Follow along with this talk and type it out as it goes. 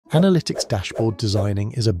Analytics dashboard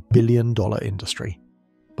designing is a billion-dollar industry.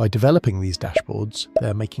 By developing these dashboards,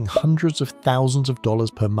 they're making hundreds of thousands of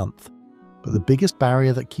dollars per month. But the biggest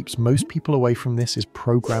barrier that keeps most people away from this is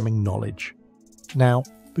programming knowledge. Now,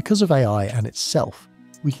 because of AI and itself,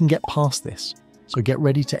 we can get past this. So get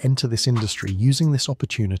ready to enter this industry using this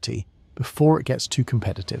opportunity before it gets too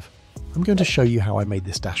competitive. I'm going to show you how I made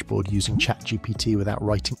this dashboard using ChatGPT without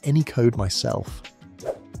writing any code myself.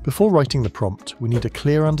 Before writing the prompt, we need a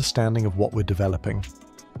clear understanding of what we're developing.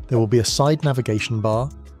 There will be a side navigation bar,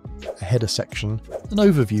 a header section, an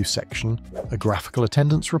overview section, a graphical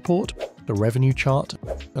attendance report, a revenue chart,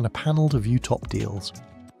 and a panel to view top deals.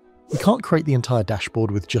 We can't create the entire dashboard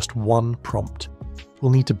with just one prompt.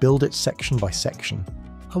 We'll need to build it section by section.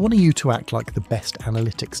 I want you to act like the best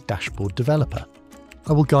analytics dashboard developer.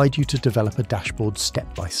 I will guide you to develop a dashboard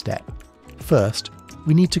step by step. First,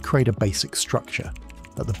 we need to create a basic structure.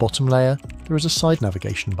 At the bottom layer, there is a side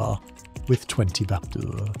navigation bar with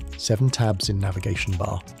 7 tabs in navigation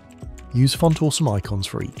bar. Use font awesome icons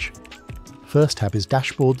for each. First tab is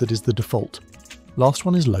dashboard, that is the default. Last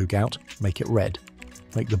one is logout, make it red.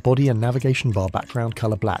 Make the body and navigation bar background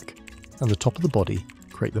color black, and the top of the body,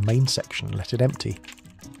 create the main section, let it empty.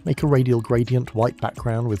 Make a radial gradient white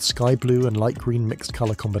background with sky blue and light green mixed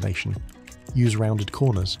color combination. Use rounded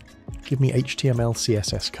corners. Give me HTML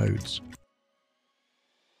CSS codes.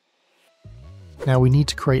 Now we need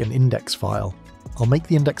to create an index file. I'll make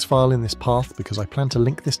the index file in this path because I plan to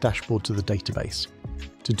link this dashboard to the database.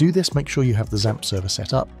 To do this, make sure you have the XAMPP server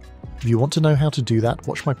set up. If you want to know how to do that,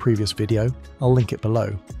 watch my previous video, I'll link it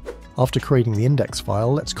below. After creating the index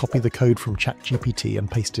file, let's copy the code from ChatGPT and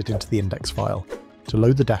paste it into the index file. To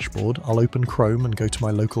load the dashboard, I'll open Chrome and go to my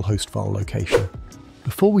local host file location.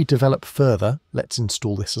 Before we develop further, let's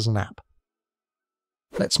install this as an app.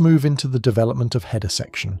 Let's move into the development of header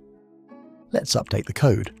section. Let's update the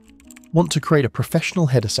code. Want to create a professional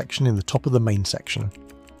header section in the top of the main section.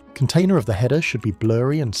 Container of the header should be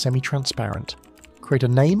blurry and semi-transparent. Create a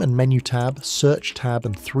name and menu tab, search tab,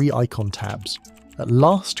 and 3 icon tabs. At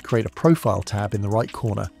last, create a profile tab in the right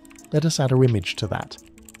corner. Let us add our image to that.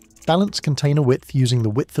 Balance container width using the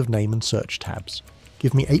width of name and search tabs.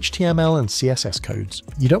 Give me HTML and CSS codes.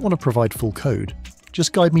 You don't want to provide full code.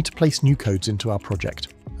 Just guide me to place new codes into our project.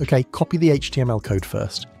 Okay, copy the HTML code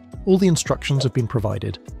first. All the instructions have been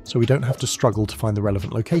provided, so we don't have to struggle to find the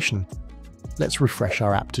relevant location. Let's refresh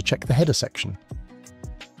our app to check the header section.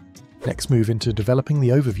 Next, move into developing the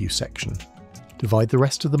overview section. Divide the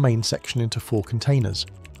rest of the main section into 4 containers.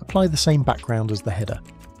 Apply the same background as the header.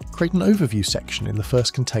 Create an overview section in the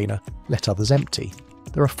first container, let others empty.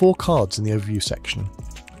 There are 4 cards in the overview section: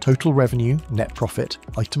 total revenue, net profit,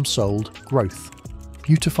 items sold, growth.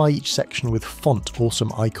 Beautify each section with font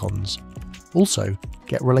awesome icons. Also,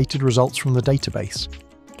 get related results from the database.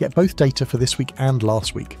 Get both data for this week and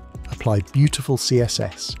last week. Apply beautiful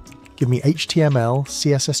CSS. Give me HTML,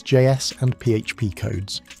 CSS.js, and PHP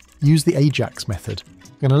codes. Use the Ajax method.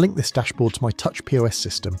 I'm going to link this dashboard to my Touch POS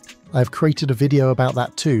system. I have created a video about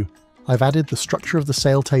that too. I've added the structure of the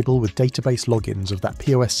sale table with database logins of that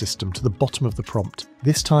POS system to the bottom of the prompt.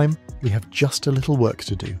 This time, we have just a little work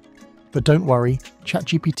to do. But don't worry,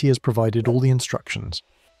 ChatGPT has provided all the instructions.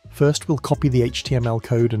 First, we'll copy the HTML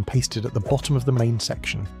code and paste it at the bottom of the main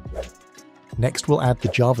section. Next, we'll add the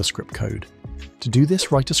JavaScript code. To do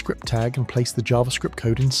this, write a script tag and place the JavaScript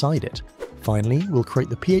code inside it. Finally, we'll create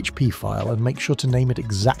the PHP file and make sure to name it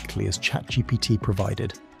exactly as ChatGPT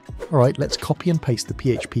provided. Alright, let's copy and paste the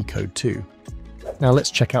PHP code too. Now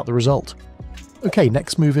let's check out the result. Okay,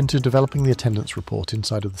 next move into developing the attendance report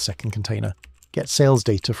inside of the second container. Get sales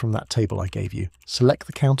data from that table I gave you. Select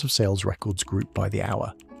the count of sales records grouped by the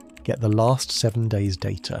hour. Get the last 7 days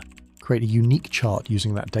data. Create a unique chart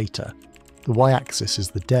using that data. The y-axis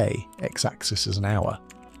is the day, x-axis is an hour.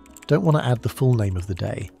 Don't want to add the full name of the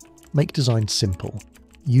day. Make design simple.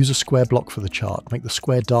 Use a square block for the chart. Make the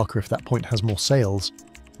square darker if that point has more sales.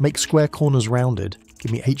 Make square corners rounded.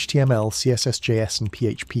 Give me HTML, CSS.js, and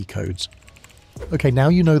PHP codes. Okay, now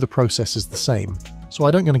you know the process is the same, so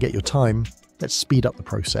I don't going to get your time. Let's speed up the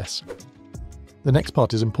process. The next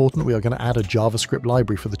part is important. We are going to add a JavaScript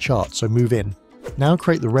library for the chart, so move in. Now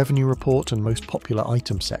create the revenue report and most popular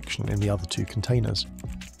item section in the other 2 containers.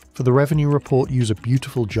 For the revenue report, use a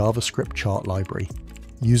beautiful JavaScript chart library.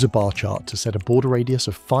 Use a bar chart to set a border radius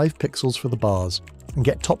of 5 pixels for the bars, and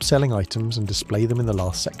get top selling items and display them in the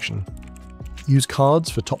last section. Use cards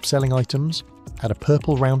for top selling items, add a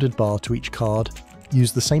purple rounded bar to each card,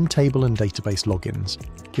 use the same table and database logins.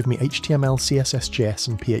 Give me HTML, CSS.js,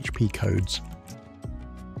 and PHP codes.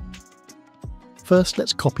 First,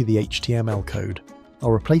 let's copy the HTML code.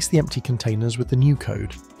 I'll replace the empty containers with the new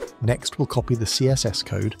code. Next, we'll copy the CSS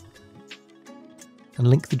code and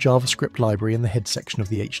link the JavaScript library in the head section of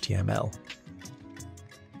the HTML.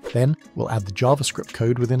 Then, we'll add the JavaScript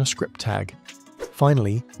code within a script tag.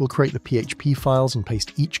 Finally, we'll create the PHP files and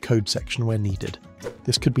paste each code section where needed.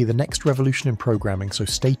 This could be the next revolution in programming, so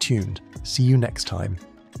stay tuned. See you next time.